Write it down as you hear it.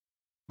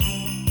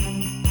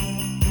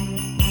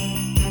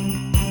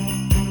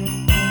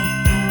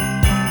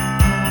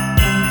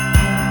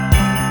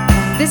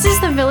This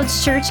is the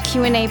Village Church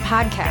Q&A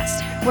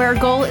podcast, where our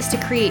goal is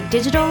to create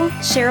digital,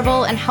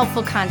 shareable, and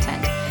helpful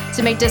content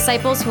to make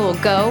disciples who will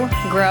go,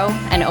 grow,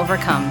 and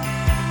overcome.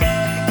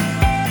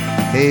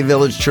 Hey,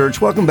 Village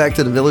Church. Welcome back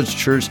to the Village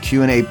Church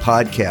Q&A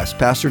podcast.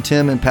 Pastor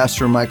Tim and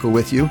Pastor Michael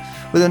with you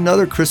with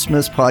another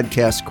Christmas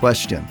podcast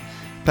question.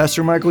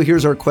 Pastor Michael,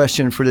 here's our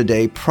question for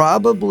today.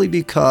 Probably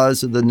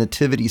because of the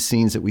nativity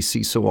scenes that we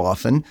see so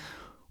often,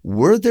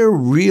 were there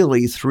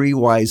really three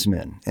wise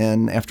men?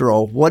 And after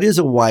all, what is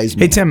a wise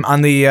man? Hey, Tim,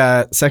 on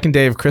the second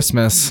day of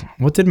Christmas,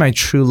 what did my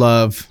true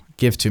love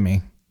give to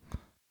me?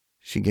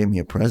 She gave me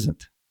a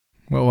present.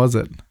 What was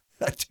it?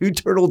 2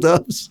 turtle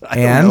doves. I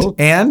don't know.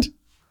 And?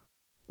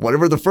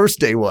 Whatever the first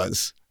day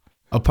was.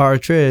 A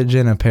partridge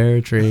in a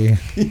pear tree.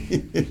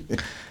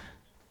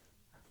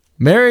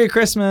 Merry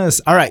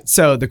Christmas. All right.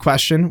 So the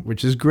question,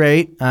 which is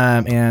great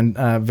and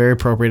very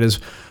appropriate, is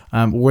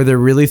were there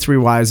really three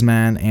wise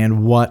men,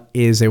 and what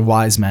is a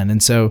wise man?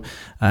 And so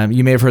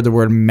you may have heard the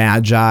word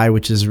magi,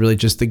 which is really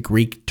just the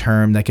Greek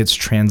term that gets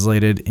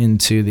translated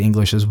into the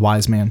English as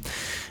wise man.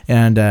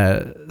 And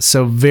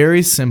so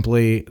very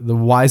simply, the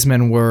wise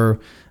men were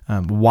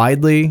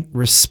widely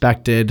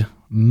respected,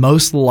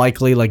 most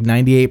likely like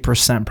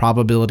 98%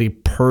 probability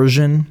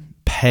Persian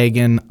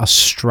pagan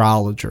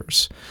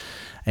astrologers.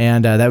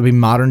 And that would be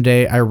modern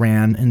day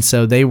Iran. And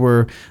so they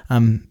were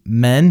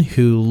men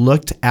who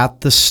looked at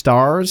the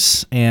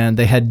stars, and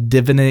they had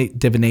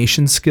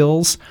divination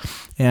skills.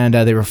 And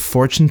they were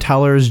fortune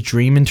tellers,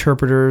 dream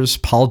interpreters,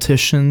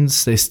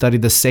 politicians. They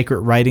studied the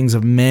sacred writings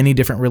of many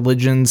different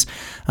religions.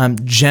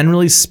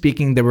 Generally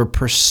speaking, they were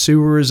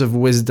pursuers of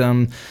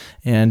wisdom,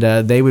 and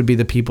they would be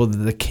the people that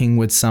the king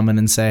would summon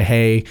and say,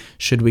 hey,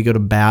 should we go to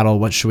battle?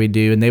 What should we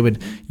do? And they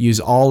would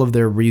use all of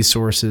their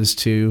resources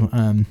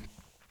to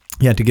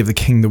give the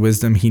king the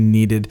wisdom he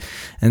needed.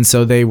 And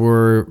so they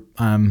were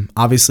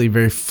obviously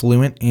very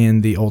fluent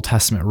in the Old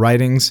Testament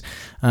writings.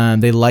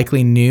 They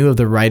likely knew of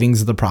the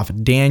writings of the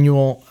prophet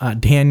Daniel.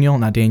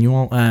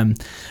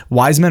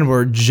 Wise men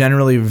were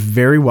generally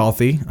very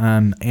wealthy.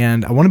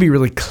 And I want to be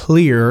really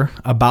clear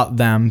about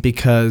them,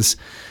 because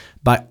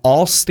by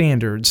all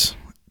standards,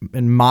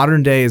 in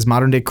modern day, as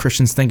modern day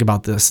Christians think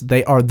about this,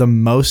 they are the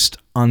most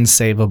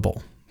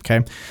unsavable.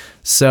 Okay.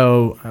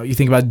 So you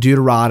think about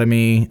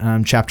Deuteronomy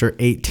chapter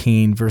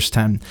 18, verse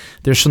 10.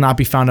 There shall not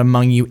be found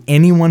among you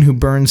anyone who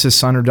burns his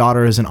son or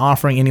daughter as an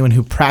offering, anyone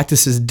who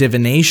practices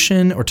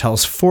divination or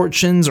tells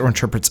fortunes or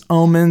interprets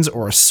omens,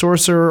 or a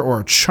sorcerer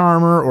or a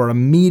charmer or a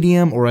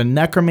medium or a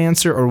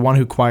necromancer or one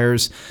who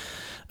inquires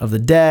of the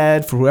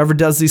dead. For whoever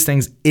does these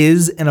things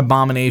is an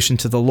abomination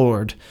to the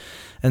Lord.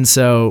 And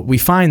so we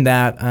find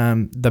that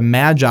the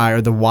magi,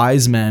 or the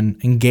wise men,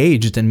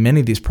 engaged in many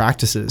of these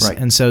practices. Right.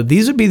 And so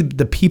these would be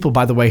the people,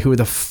 by the way, who are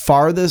the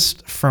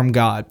farthest from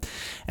God.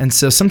 And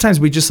so sometimes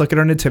we just look at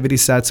our nativity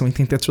sets and we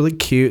think that's really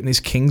cute. And these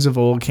kings of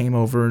old came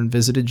over and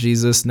visited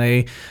Jesus, and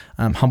they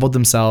humbled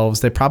themselves.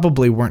 They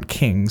probably weren't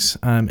kings.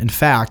 In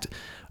fact,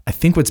 I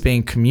think what's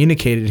being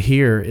communicated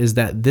here is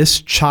that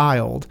this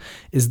child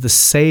is the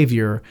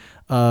savior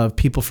of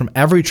people from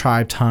every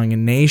tribe, tongue,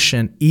 and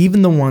nation,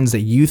 even the ones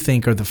that you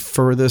think are the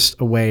furthest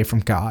away from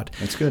God.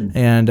 That's good.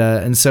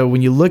 And so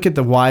when you look at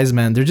the wise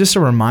men, they're just a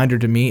reminder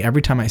to me.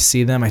 Every time I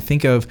see them, I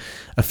think of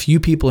a few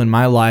people in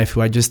my life who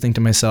I just think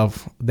to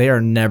myself, they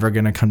are never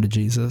going to come to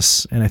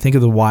Jesus. And I think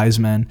of the wise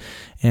men.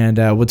 And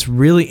what's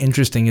really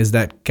interesting is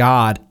that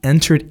God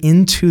entered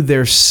into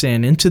their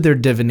sin, into their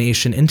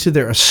divination, into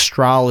their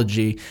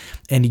astrology,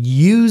 and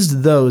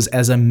used those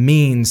as a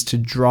means to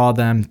draw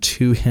them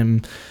to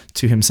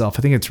himself.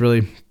 I think it's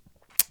really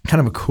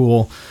kind of a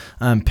cool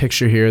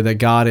picture here that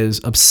God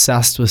is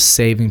obsessed with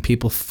saving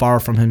people far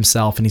from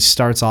himself. And he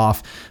starts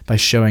off by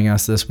showing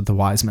us this with the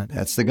wise men.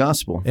 That's the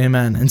gospel.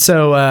 Amen. And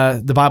so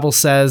the Bible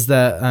says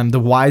that the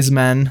wise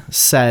men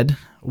said,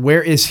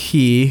 "Where is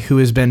he who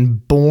has been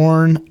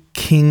born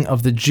King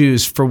of the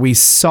Jews? For we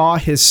saw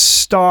his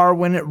star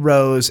when it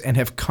rose and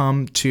have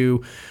come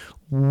to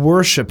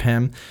worship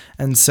him."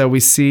 And so we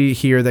see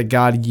here that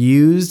God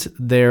used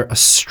their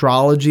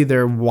astrology,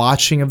 their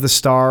watching of the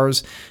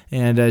stars,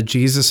 and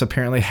Jesus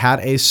apparently had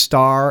a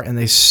star, and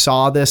they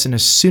saw this. And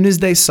as soon as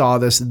they saw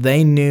this,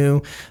 they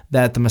knew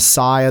that the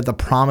Messiah, the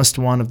promised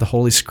one of the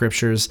Holy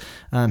Scriptures,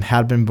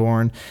 had been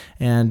born.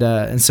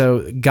 And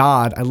so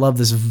God, I love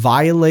this,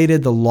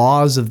 violated the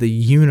laws of the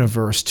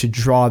universe to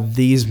draw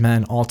these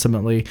men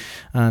ultimately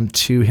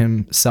to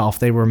himself.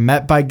 They were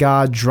met by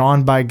God,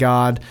 drawn by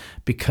God,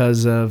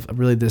 because of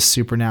really this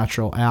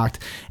supernatural act.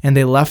 And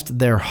they left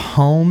their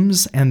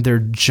homes and their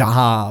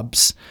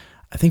jobs,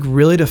 I think,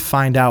 really to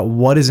find out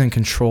what is in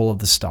control of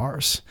the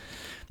stars.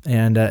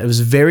 And it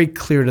was very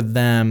clear to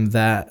them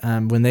that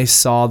when they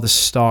saw the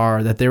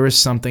star, that there was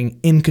something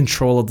in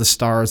control of the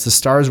stars. The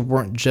stars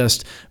weren't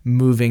just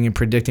moving and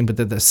predicting, but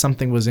that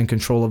something was in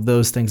control of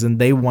those things. And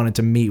they wanted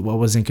to meet what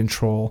was in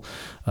control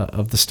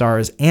of the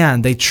stars.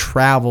 And they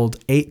traveled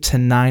 800 to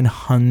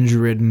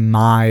 900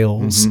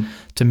 miles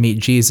to meet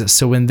Jesus.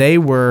 So when they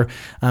were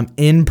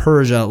in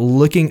Persia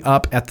looking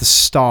up at the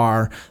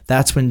star,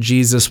 that's when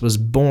Jesus was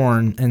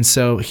born. And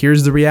so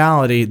here's the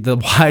reality. The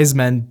wise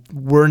men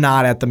were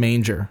not at the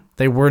manger.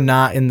 They were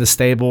not in the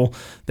stable.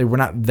 They were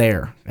not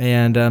there.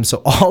 And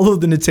so all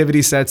of the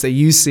nativity sets that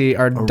you see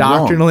are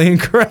doctrinally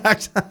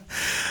incorrect.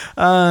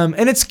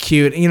 And it's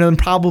cute, and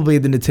probably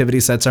the nativity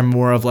sets are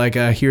more of like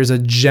here's a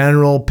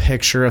general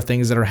picture of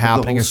things that are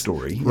happening. The whole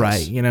story. Yes.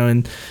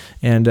 Right.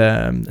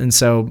 And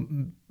so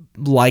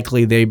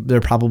likely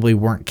there probably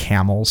weren't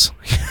camels,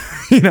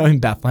 in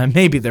Bethlehem.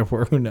 Maybe there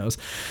were, who knows?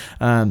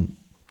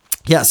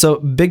 Yeah, so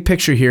big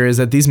picture here is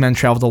that these men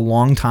traveled a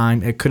long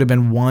time. It could have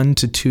been 1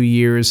 to 2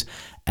 years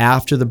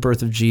after the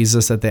birth of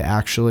Jesus that they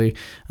actually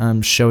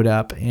showed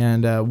up.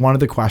 And one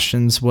of the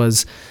questions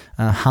was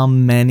how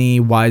many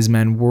wise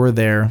men were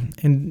there?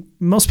 And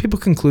most people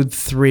conclude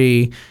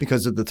 3.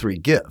 Because of the 3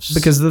 gifts.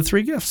 Because of the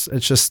 3 gifts.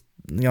 It's just,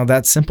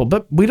 that simple.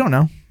 But we don't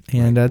know.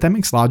 And that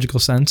makes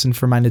logical sense. And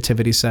for my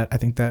nativity set, I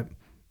think that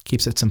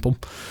keeps it simple.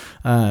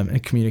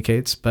 It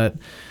communicates. But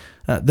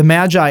the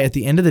Magi, at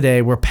the end of the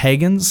day, were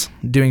pagans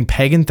doing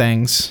pagan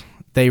things.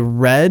 They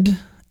read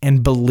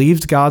and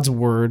believed God's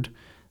word.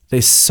 They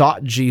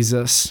sought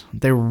Jesus.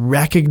 They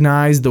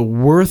recognized the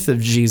worth of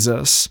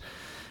Jesus,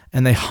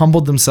 and they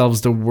humbled themselves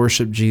to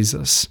worship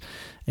Jesus.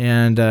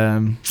 And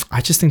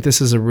I just think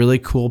this is a really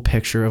cool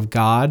picture of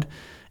God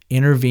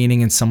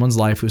intervening in someone's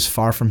life who's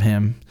far from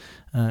him,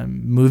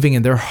 moving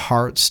in their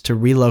hearts to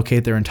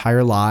relocate their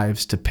entire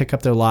lives, to pick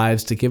up their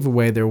lives, to give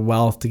away their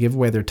wealth, to give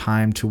away their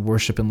time, to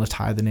worship and lift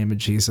high the name of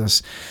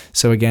Jesus.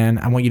 So again,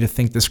 I want you to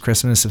think this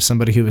Christmas of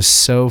somebody who is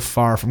so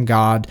far from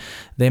God.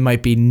 They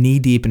might be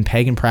knee-deep in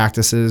pagan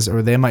practices,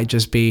 or they might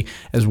just be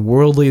as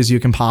worldly as you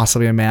can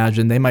possibly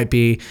imagine. They might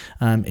be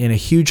in a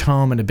huge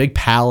home, in a big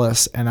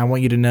palace, and I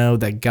want you to know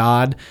that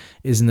God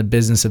is in the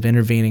business of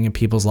intervening in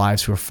people's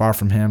lives who are far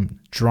from him,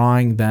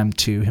 drawing them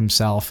to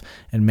himself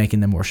and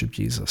making them worship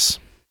Jesus.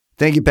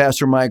 Thank you,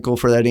 Pastor Michael,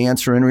 for that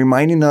answer and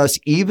reminding us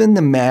even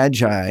the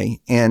Magi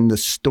and the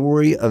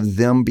story of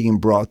them being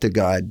brought to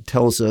God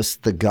tells us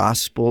the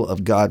gospel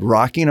of God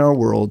rocking our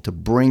world to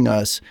bring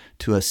us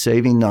to a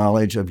saving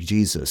knowledge of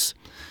Jesus.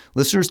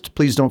 Listeners,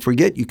 please don't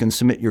forget you can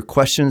submit your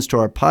questions to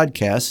our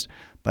podcast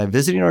by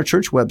visiting our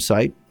church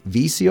website,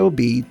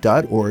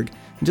 vcob.org,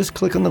 and just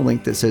click on the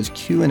link that says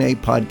Q&A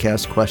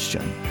podcast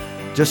question.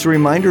 Just a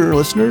reminder,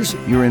 listeners,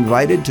 you're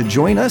invited to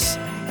join us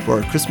for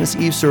our Christmas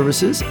Eve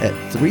services at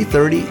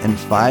 3:30 and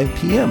 5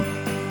 p.m.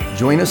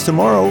 Join us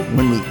tomorrow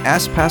when we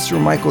ask Pastor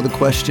Michael the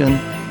question,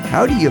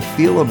 how do you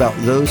feel about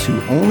those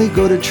who only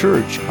go to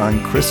church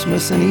on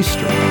Christmas and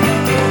Easter?